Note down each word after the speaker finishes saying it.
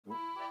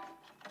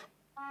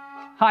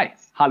Hi,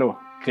 hallo,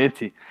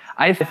 grüezi.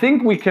 I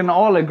think we can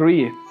all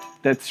agree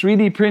that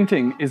 3D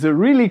printing is a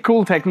really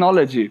cool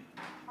technology.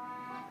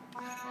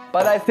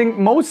 But I think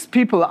most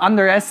people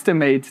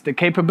underestimate the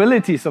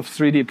capabilities of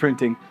 3D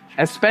printing,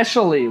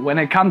 especially when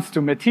it comes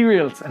to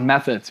materials and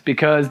methods.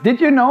 Because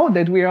did you know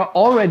that we are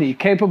already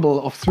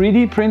capable of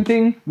 3D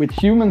printing with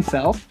human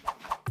cells?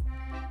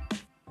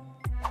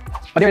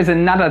 But there's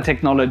another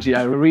technology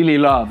I really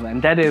love,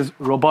 and that is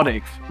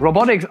robotics.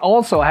 Robotics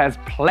also has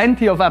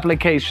plenty of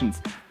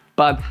applications.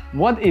 But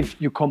what if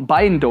you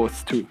combine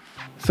those two?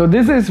 So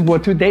this is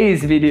what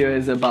today's video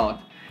is about.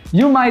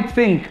 You might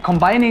think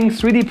combining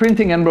 3D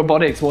printing and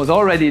robotics was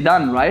already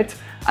done, right?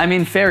 I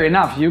mean, fair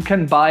enough, you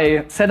can buy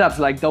setups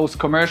like those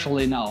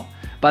commercially now.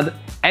 But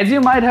as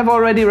you might have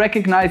already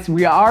recognized,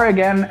 we are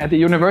again at the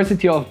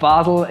University of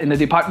Basel in the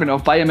Department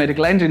of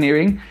Biomedical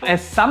Engineering.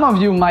 As some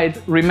of you might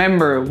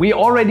remember, we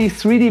already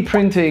 3D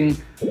printing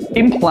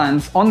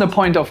implants on the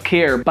point of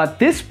care, but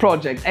this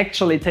project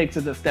actually takes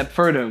it a step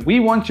further. We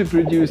want to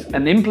produce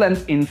an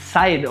implant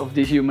inside of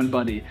the human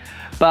body.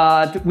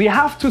 But we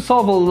have to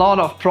solve a lot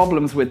of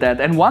problems with that.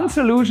 And one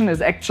solution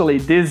is actually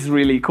this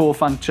really cool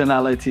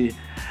functionality.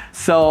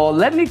 So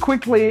let me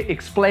quickly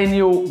explain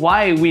you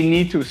why we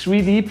need to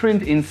 3D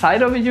print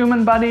inside of a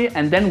human body,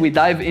 and then we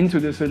dive into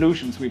the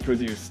solutions we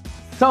produce.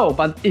 So,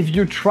 but if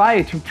you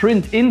try to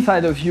print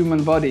inside of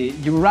human body,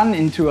 you run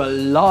into a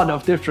lot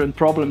of different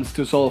problems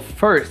to solve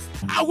first.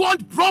 I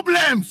want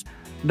problems!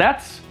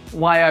 That's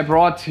why I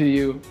brought to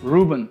you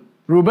Reuben.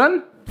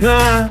 Reuben?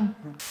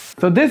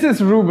 So this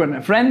is Reuben,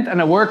 a friend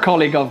and a work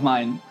colleague of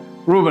mine.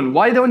 Reuben,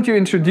 why don't you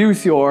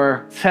introduce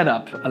your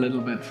setup a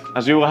little bit?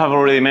 As you have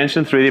already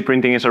mentioned, 3D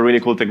printing is a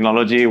really cool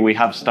technology. We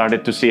have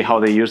started to see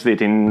how they used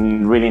it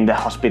in the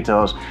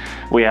hospitals.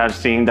 We are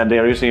seeing that they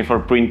are using it for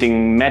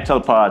printing metal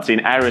parts in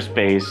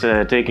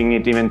aerospace, taking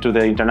it even to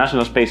the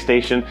International Space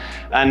Station.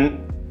 And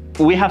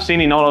we have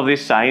seen in all of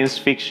these science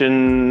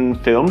fiction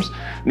films,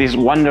 these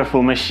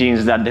wonderful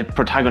machines that the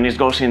protagonist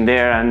goes in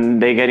there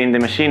and they get in the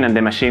machine and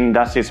the machine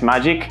does its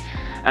magic.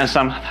 And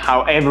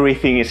somehow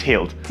everything is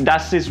healed.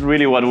 That is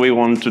really what we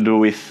want to do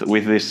with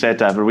this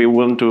setup. We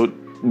want to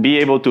be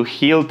able to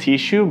heal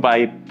tissue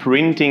by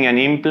printing an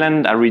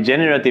implant, a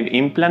regenerative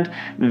implant,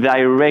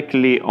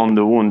 directly on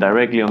the wound,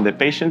 directly on the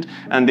patient.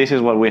 And this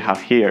is what we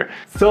have here.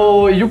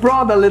 So you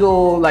brought a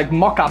little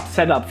mock-up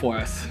setup for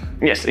us.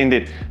 Yes,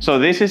 indeed. So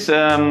this is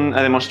a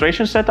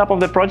demonstration setup of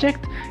the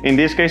project, in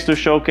this case to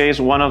showcase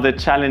one of the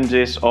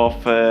challenges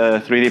of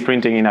 3D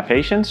printing in a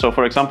patient. So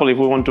for example, if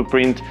we want to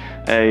print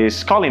a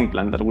skull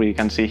implant that we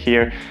can see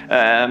here,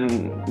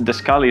 the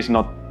skull is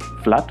not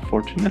flat,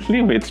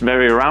 fortunately. It's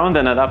very round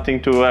and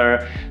adapting to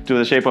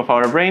the shape of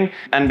our brain.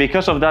 And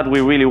because of that,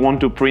 we really want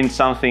to print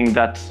something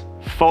that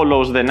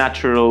follows the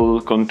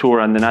natural contour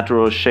and the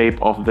natural shape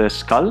of the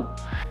skull.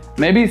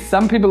 Maybe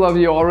some people of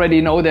you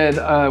already know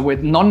that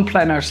with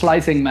non-planar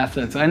slicing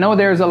methods. I know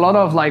there's a lot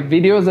of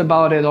videos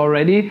about it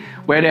already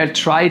where they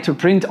try to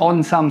print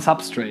on some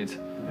substrate.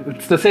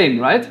 It's the same,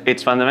 right?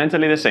 It's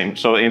fundamentally the same.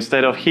 So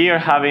instead of here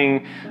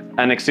having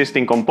an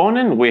existing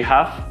component, we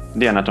have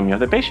the anatomy of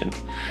the patient.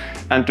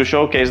 And to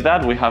showcase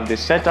that, we have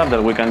this setup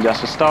that we can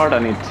just start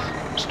and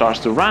it starts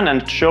to run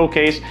and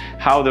showcase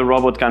how the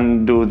robot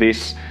can do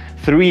this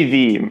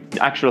 3D,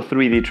 actual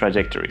 3D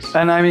trajectories.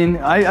 And I mean,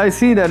 I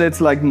see that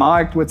it's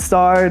marked with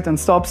start and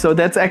stop, so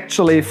that's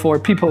actually for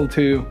people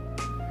to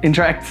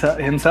interact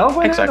himself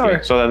with exactly.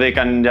 it? So that they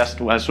can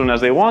just, as soon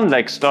as they want,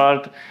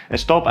 start,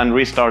 stop and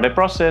restart the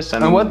process.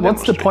 And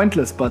what's the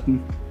pointless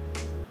button?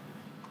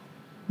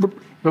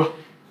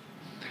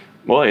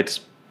 Well,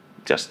 it's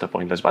just a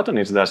pointless button,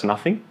 it does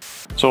nothing.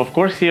 So of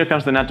course here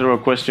comes the natural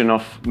question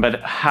of, but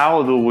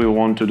how do we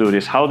want to do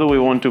this? How do we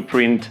want to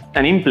print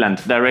an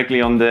implant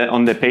directly on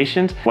the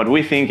patient? What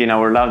we think in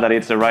our lab that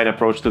it's the right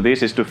approach to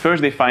this is to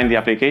first define the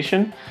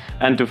application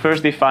and to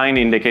first define,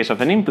 in the case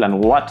of an implant,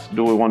 what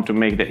do we want to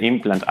make the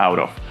implant out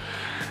of?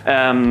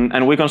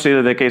 And we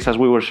consider the case as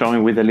we were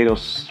showing with the little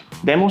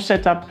demo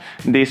setup,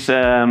 this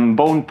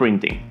bone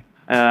printing.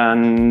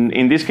 And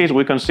in this case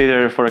we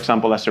consider, for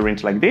example, a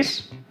syringe like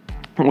this,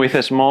 with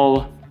a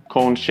small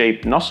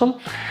cone-shaped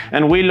nozzle,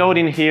 and we load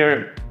in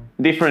here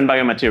different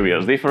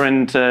biomaterials,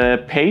 different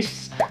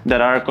pastes that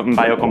are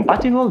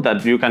biocompatible,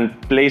 that you can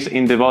place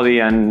in the body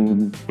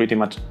and pretty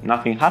much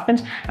nothing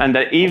happens, and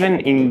that even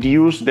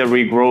induce the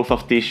regrowth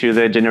of tissue,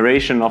 the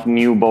generation of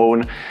new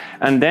bone.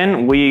 And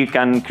then we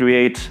can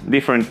create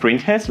different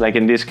print heads, like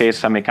in this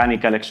case a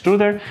mechanical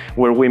extruder,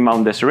 where we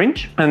mount the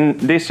syringe. And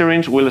this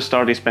syringe will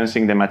start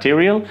dispensing the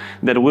material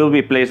that will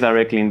be placed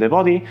directly in the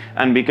body,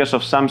 and because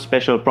of some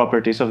special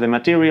properties of the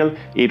material,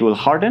 it will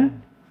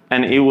harden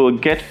and it will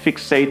get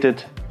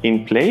fixated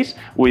in place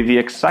with the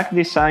exact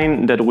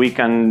design that we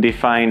can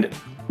define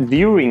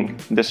during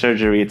the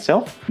surgery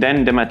itself.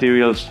 Then the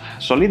material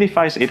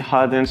solidifies, it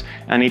hardens,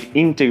 and it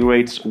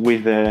integrates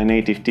with the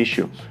native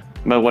tissue.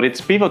 But what it's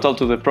pivotal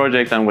to the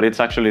project and what it's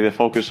actually the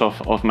focus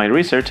of my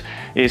research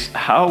is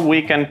how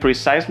we can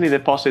precisely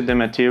deposit the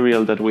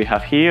material that we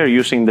have here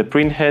using the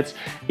print heads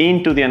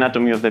into the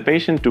anatomy of the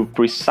patient to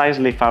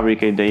precisely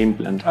fabricate the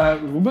implant.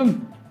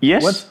 Reuben?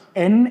 Yes? What's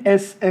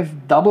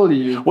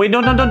NSFW? Wait,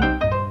 no.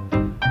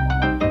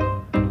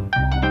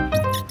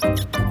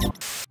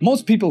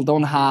 Most people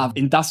don't have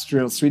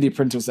industrial 3D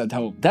printers at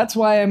home. That's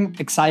why I'm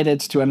excited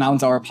to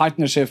announce our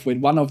partnership with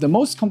one of the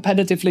most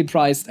competitively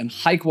priced and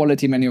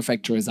high-quality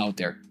manufacturers out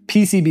there,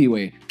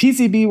 PCBWay.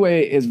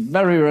 PCBWay is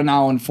very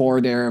renowned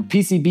for their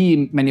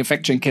PCB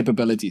manufacturing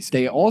capabilities.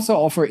 They also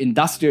offer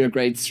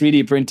industrial-grade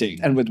 3D printing,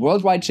 and with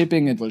worldwide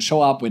shipping, it will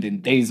show up within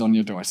days on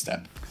your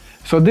doorstep.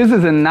 So this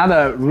is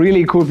another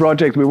really cool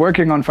project we're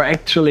working on for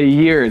actually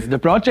years. The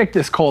project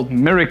is called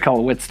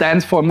Miracle, which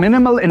stands for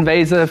Minimal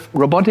Invasive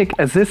Robotic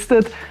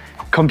Assisted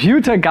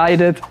Computer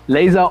Guided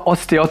Laser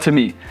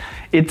Osteotomy.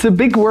 It's a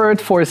big word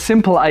for a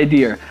simple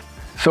idea.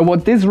 So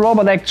what this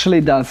robot actually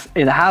does,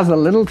 it has a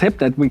little tip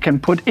that we can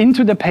put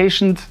into the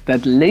patient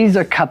that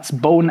laser cuts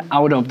bone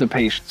out of the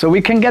patient. So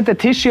we can get the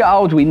tissue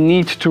out we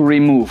need to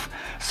remove.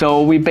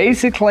 So we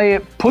basically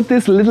put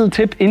this little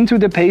tip into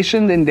the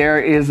patient and there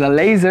is a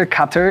laser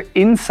cutter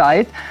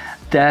inside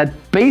that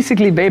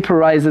basically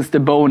vaporizes the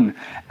bone.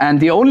 And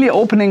the only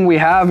opening we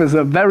have is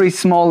a very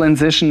small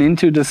incision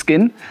into the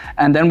skin.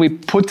 And then we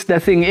put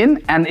the thing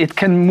in and it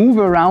can move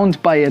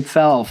around by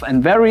itself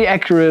and very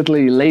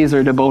accurately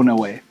laser the bone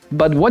away.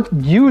 But what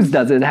use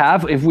does it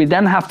have if we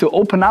then have to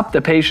open up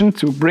the patient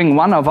to bring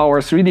one of our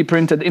 3D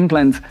printed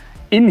implants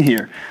in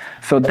here?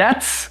 So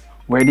that's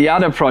where the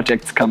other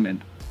projects come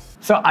in.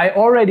 So I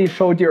already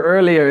showed you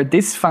earlier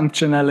this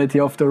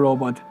functionality of the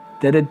robot,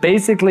 that it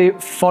basically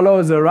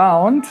follows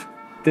around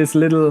this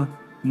little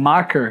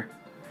marker.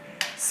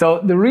 So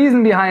the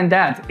reason behind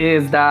that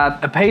is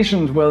that a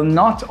patient will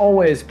not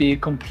always be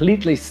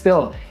completely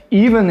still.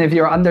 Even if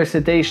you're under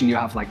sedation, you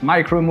have like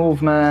micro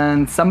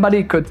movements,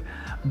 somebody could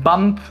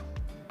bump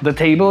the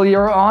table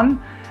you're on,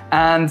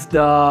 and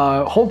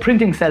the whole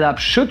printing setup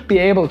should be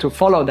able to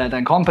follow that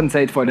and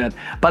compensate for that.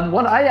 But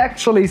what I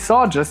actually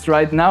saw just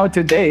right now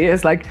today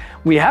is like,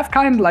 we have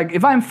kind of like,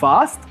 if I'm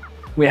fast,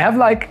 we have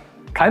like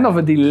kind of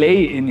a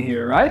delay in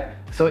here, right?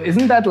 So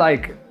isn't that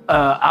like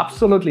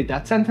absolutely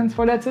death sentence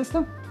for that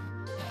system?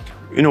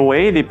 In a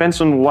way, it depends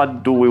on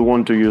what do we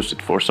want to use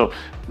it for. So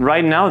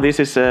right now,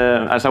 this is,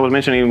 as I was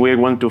mentioning, we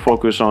want to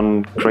focus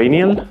on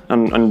cranial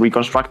and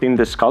reconstructing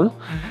the skull.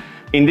 Mm-hmm.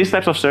 In these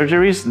types of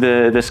surgeries,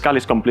 the skull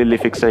is completely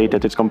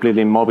fixated, it's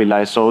completely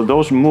immobilized. So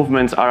those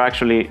movements are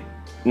actually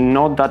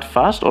not that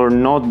fast or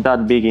not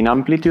that big in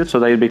amplitude, so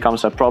that it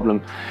becomes a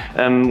problem.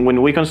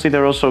 When we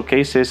consider also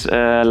cases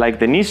like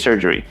the knee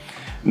surgery,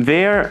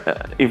 there,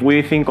 if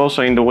we think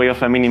also in the way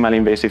of a minimal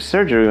invasive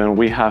surgery, and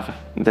we have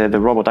the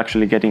robot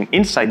actually getting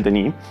inside the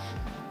knee,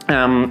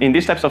 in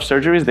these types of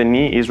surgeries, the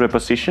knee is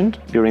repositioned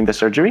during the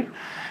surgery.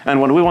 And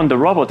what we want the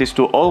robot is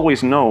to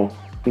always know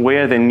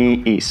where the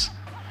knee is.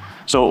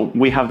 So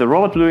we have the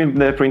robot doing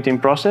the printing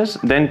process,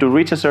 then to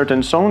reach a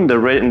certain zone,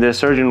 the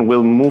surgeon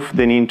will move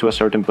the knee into a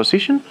certain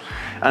position,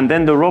 and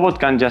then the robot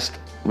can just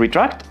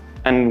retract,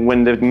 and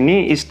when the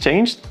knee is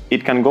changed,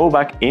 it can go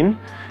back in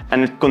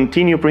and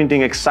continue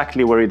printing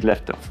exactly where it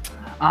left off.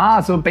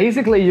 Ah, so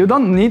basically you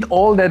don't need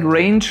all that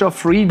range of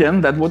freedom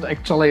that would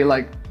actually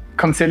like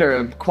consider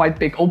a quite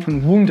big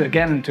open wound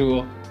again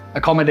to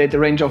accommodate the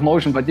range of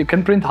motion, but you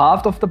can print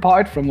half of the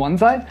part from one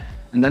side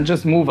and then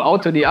just move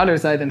out to the other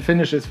side and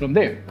finishes from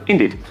there.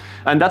 Indeed.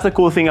 And that's the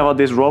cool thing about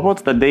these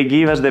robots, that they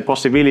give us the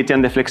possibility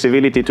and the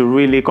flexibility to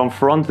really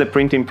confront the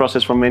printing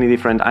process from many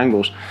different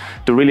angles.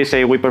 To really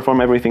say we perform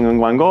everything in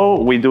one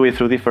go, we do it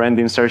through different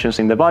insertions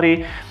in the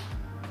body,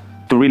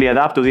 to really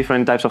adapt to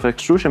different types of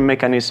extrusion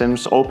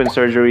mechanisms, open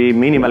surgery,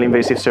 minimal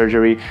invasive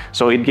surgery.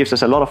 So it gives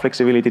us a lot of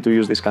flexibility to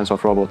use these kinds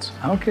of robots.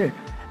 Okay.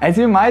 As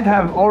you might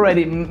have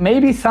already,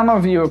 maybe some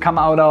of you come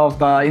out of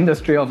the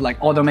industry of like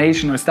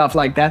automation or stuff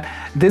like that.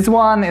 This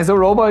one is a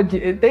robot.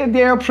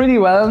 They are pretty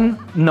well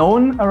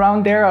known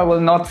around there. I will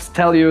not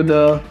tell you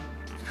the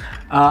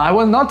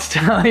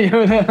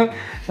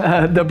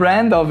the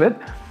brand of it,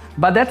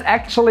 but that's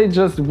actually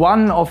just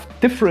one of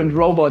different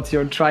robots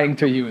you're trying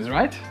to use,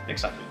 right?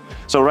 Exactly.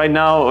 So right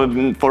now,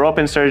 for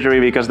open surgery,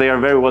 because they are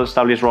very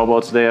well-established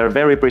robots, they are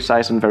very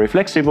precise and very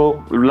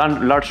flexible,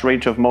 large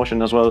range of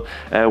motion as well.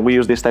 We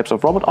use these types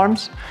of robot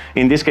arms.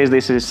 In this case,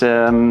 this is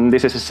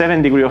a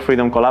 7 degree of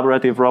freedom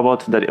collaborative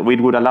robot that it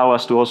would allow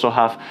us to also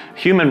have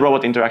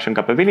human-robot interaction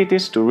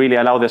capabilities to really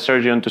allow the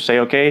surgeon to say,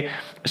 okay,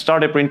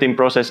 start a printing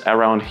process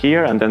around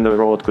here, and then the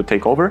robot could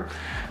take over.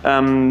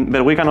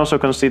 But we can also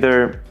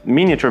consider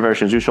miniature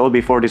versions. You showed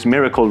before this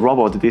Miracle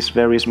robot, this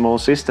very small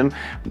system.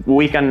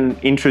 We can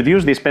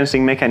introduce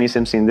dispensing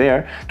mechanisms in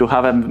there to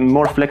have a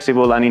more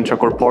flexible and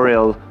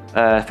intracorporeal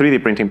 3D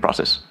printing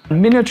process.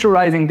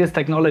 Miniaturizing this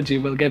technology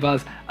will give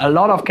us a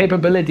lot of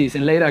capabilities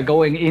in later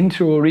going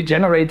into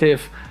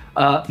regenerative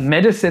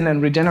medicine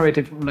and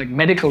regenerative like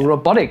medical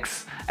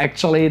robotics,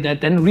 actually,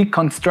 that then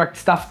reconstruct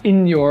stuff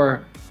in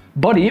your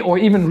body or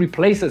even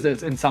replaces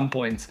it in some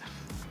points.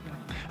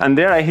 And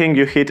there I think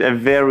you hit a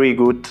very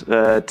good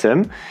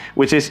term,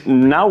 which is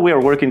now we are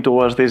working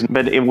towards this,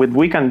 but what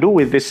we can do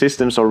with these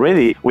systems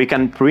already, we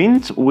can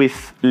print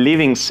with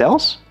living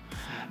cells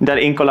that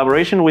in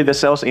collaboration with the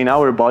cells in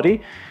our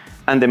body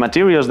and the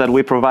materials that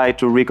we provide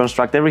to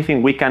reconstruct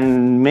everything, we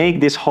can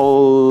make this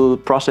whole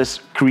process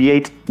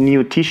create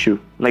new tissue.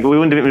 Like we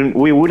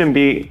wouldn't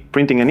be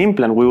printing an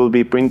implant, we will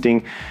be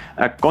printing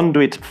a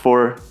conduit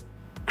for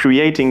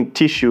creating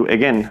tissue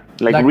again,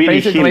 like really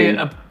basically healing.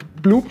 A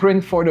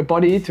blueprint for the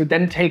body to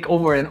then take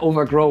over and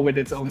overgrow with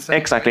its own cells.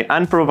 Exactly,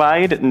 and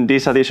provide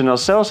these additional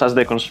cells as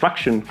the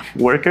construction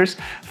workers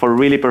for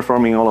really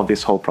performing all of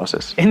this whole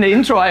process. In the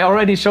intro, I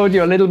already showed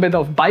you a little bit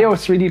of bio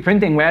 3D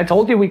printing, where I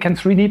told you we can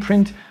 3D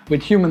print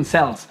with human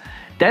cells.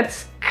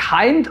 That's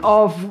kind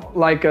of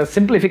like a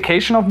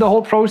simplification of the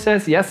whole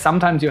process. Yes,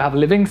 sometimes you have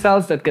living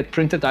cells that get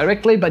printed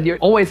directly, but you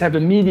always have a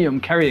medium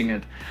carrying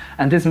it.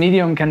 And this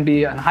medium can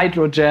be a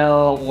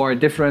hydrogel or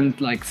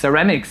different like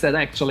ceramics that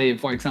actually,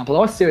 for example,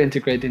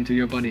 osseointegrate into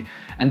your body.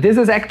 And this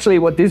is actually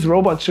what this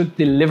robot should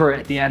deliver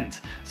at the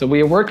end. So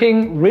we are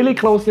working really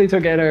closely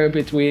together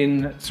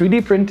between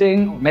 3D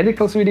printing,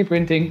 medical 3D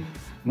printing,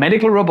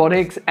 medical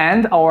robotics,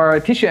 and our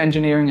tissue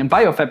engineering and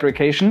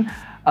biofabrication,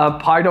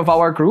 part of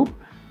our group,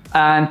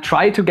 and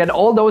try to get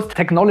all those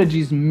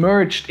technologies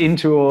merged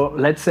into,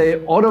 let's say,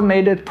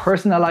 automated,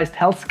 personalized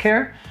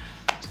healthcare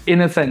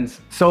in a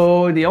sense.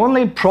 So the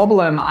only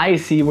problem I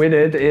see with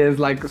it is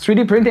like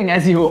 3D printing,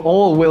 as you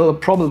all will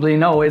probably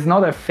know, is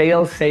not a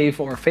fail-safe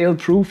or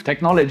fail-proof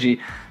technology.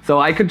 So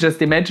I could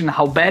just imagine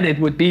how bad it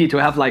would be to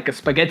have like a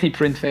spaghetti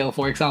print fail,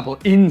 for example,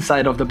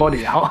 inside of the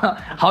body.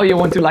 How you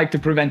want to like to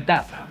prevent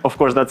that? Of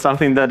course, that's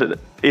something that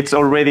it's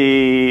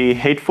already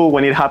hateful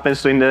when it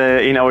happens in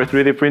our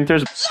 3D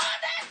printers.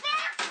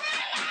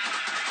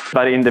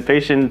 But in the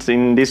patient,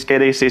 in this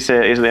case, is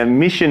a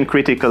mission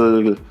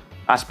critical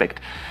aspect.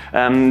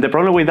 The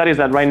problem with that is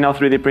that right now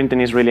 3D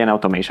printing is really an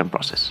automation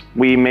process.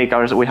 We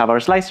have our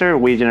slicer,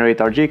 we generate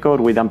our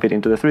G-code, we dump it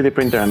into the 3D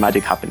printer, and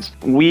magic happens.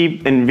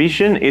 We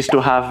envision is to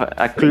have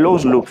a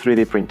closed loop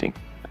 3D printing,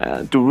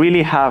 to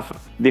really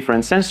have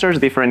different sensors,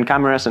 different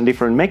cameras, and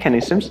different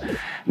mechanisms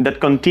that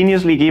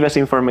continuously give us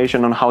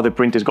information on how the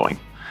print is going.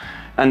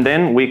 And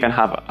then we can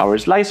have our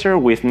slicer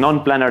with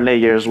non-planar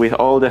layers, with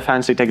all the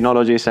fancy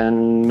technologies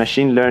and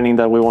machine learning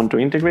that we want to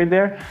integrate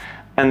there.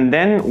 And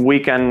then we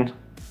can,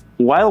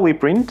 while we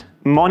print,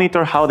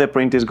 monitor how the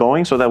print is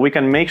going so that we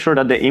can make sure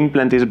that the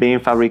implant is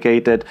being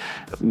fabricated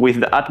with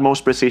the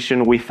utmost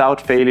precision, without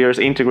failures,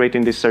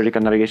 integrating these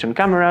surgical navigation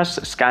cameras,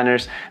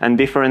 scanners, and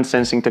different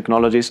sensing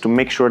technologies to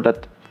make sure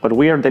that what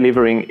we are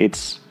delivering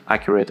is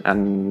accurate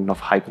and of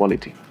high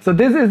quality. So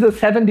this is the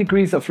 7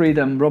 degrees of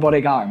freedom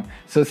robotic arm.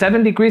 So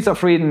 7 degrees of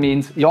freedom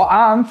means your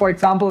arm, for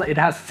example, it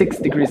has 6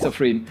 degrees of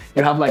freedom.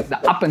 You have like the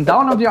up and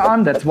down of your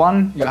arm, that's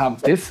 1. You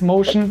have this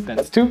motion,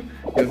 that's 2.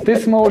 You have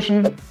this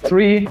motion,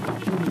 3.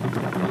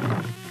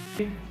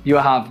 You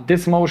have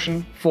this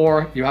motion,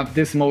 4. You have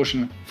this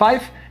motion,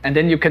 5. And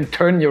then you can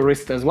turn your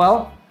wrist as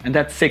well, and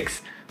that's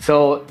 6.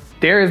 So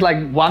there is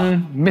like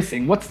 1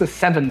 missing. What's the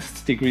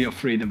 7th degree of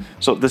freedom?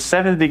 So the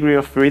 7th degree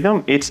of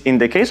freedom, it's in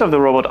the case of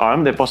the robot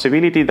arm, the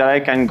possibility that I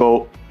can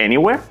go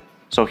anywhere.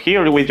 So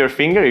here with your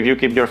finger, if you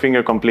keep your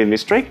finger completely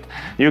straight,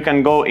 you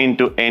can go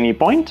into any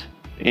point,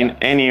 in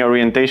any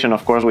orientation,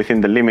 of course,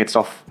 within the limits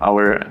of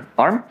our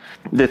arm.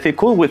 The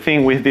cool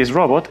thing with this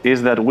robot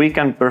is that we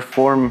can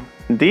perform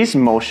these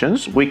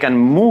motions, we can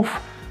move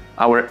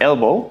our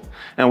elbow,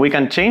 and we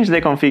can change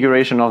the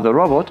configuration of the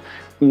robot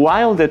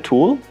while the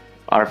tool,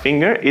 our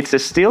finger,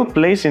 it's still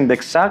placed in the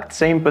exact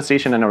same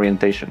position and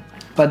orientation.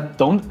 But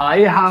don't I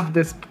have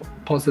this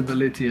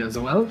possibility as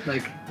well?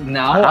 Like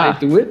now I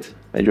do it.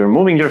 And you're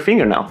moving your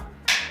finger now.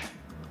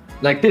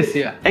 Like this,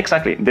 yeah.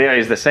 Exactly. There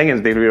is the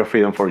 2nd degree of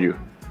freedom for you.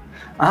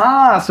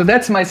 Ah, so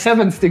that's my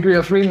 7th degree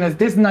of freedom. That's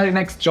this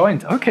next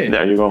joint. Okay.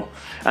 There you go.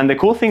 And the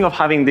cool thing of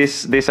having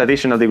this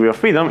additional degree of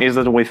freedom is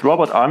that with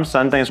robot arms,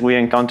 sometimes we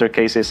encounter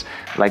cases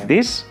like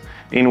this,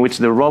 in which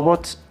the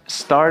robot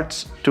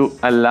starts to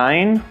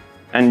align,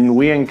 and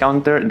we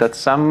encounter that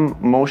some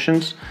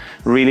motions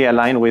really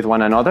align with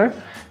one another,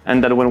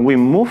 and that when we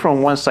move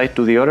from one side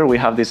to the other, we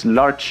have these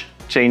large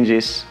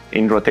changes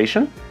in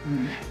rotation.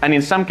 And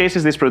in some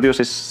cases, this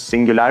produces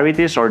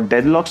singularities or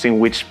deadlocks in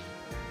which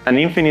an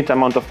infinite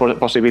amount of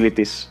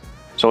possibilities.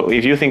 So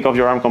if you think of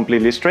your arm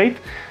completely straight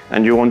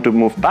and you want to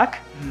move back,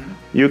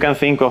 you can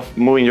think of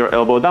moving your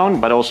elbow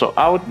down, but also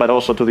out, but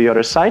also to the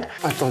other side.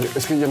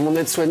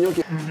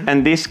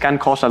 And this can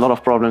cause a lot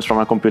of problems from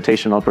a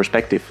computational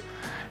perspective.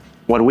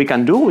 What we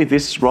can do with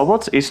these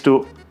robots is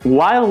to,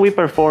 while we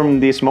perform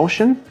this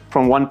motion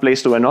from one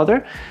place to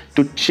another,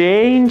 to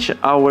change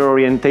our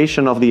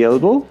orientation of the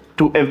elbow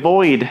to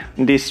avoid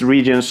these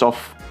regions of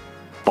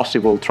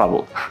possible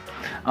trouble.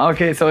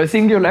 Okay, so a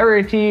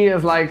singularity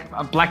is like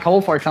a black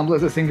hole, for example,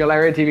 is a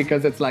singularity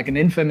because it's like an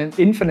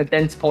infinite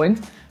dense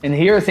point. And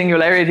here a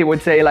singularity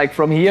would say like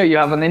from here you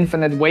have an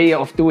infinite way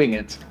of doing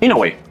it. In a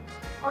way.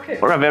 Okay.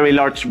 For a very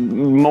large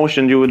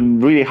motion, you would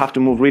really have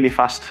to move really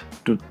fast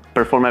to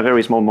perform a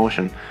very small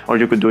motion, or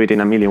you could do it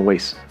in a million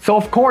ways. So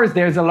of course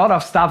there's a lot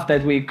of stuff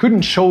that we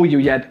couldn't show you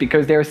yet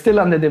because they're still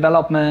under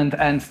development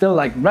and still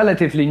like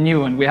relatively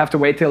new, and we have to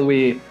wait till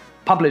we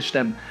publish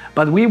them.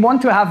 But we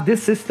want to have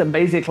this system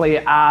basically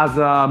as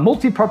a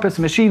multi-purpose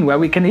machine where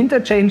we can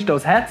interchange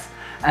those heads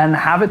and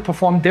have it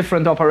perform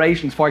different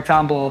operations. For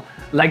example,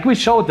 like we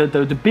showed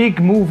the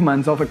big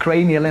movements of a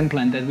cranial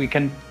implant, that we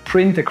can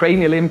print a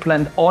cranial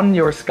implant on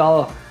your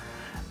skull,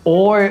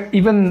 or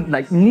even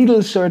like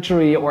needle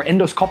surgery or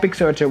endoscopic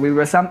surgery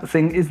where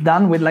something is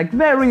done with like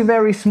very,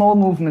 very small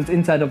movements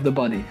inside of the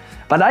body.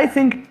 But I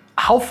think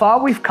how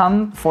far we've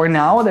come for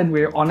now, that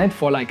we're on it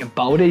for like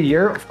about a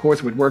year, of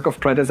course with work of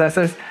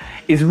predecessors,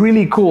 is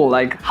really cool.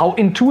 Like how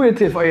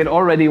intuitive it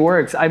already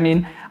works. I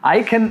mean,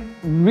 I can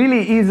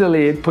really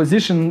easily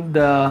position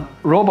the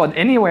robot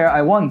anywhere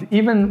I want,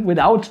 even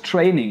without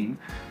training.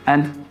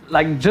 And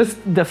like just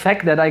the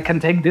fact that I can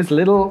take this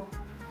little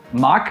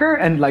marker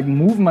and like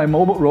move my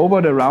mobile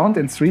robot around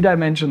in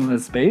 3-dimensional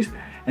space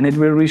and it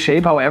will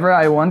reshape however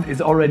I want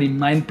is already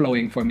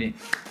mind-blowing for me.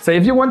 So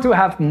if you want to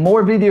have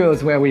more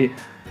videos where we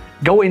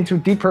go into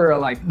deeper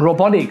like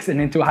robotics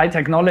and into high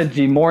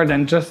technology more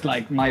than just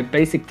like my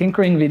basic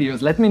tinkering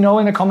videos, let me know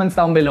in the comments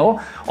down below.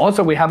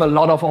 Also, we have a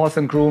lot of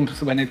awesome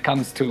groups when it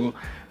comes to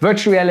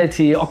virtual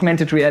reality,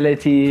 augmented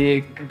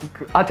reality,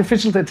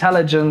 artificial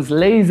intelligence,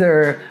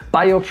 laser,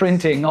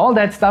 bioprinting. All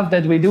that stuff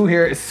that we do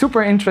here is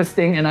super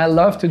interesting and I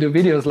love to do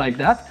videos like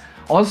that.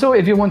 Also,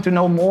 if you want to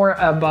know more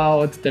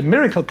about the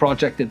Miracle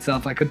project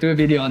itself, I could do a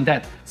video on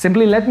that.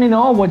 Simply let me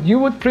know what you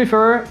would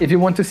prefer, if you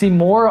want to see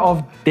more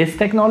of this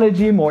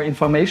technology, more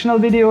informational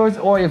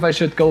videos, or if I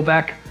should go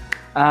back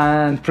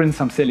and print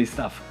some silly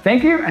stuff.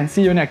 Thank you and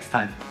see you next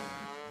time.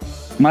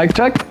 Mic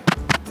check.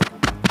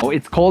 Oh,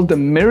 it's called the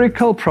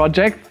Miracle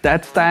project.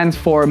 That stands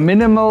for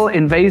Minimal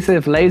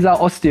Invasive Laser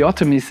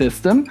Osteotomy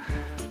System.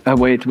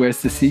 Wait,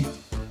 where's the C?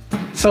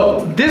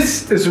 So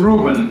this is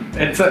Reuben.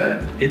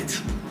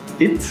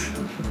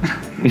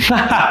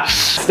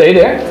 Stay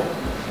there,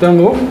 don't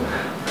move.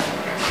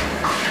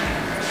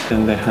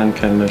 Then the hand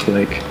kind of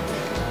like...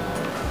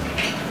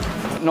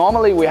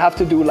 Normally we have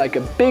to do like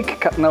a big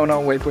cut.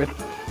 No, wait.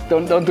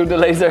 Don't do the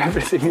laser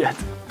everything yet.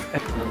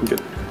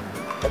 Good.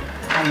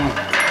 Come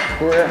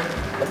on.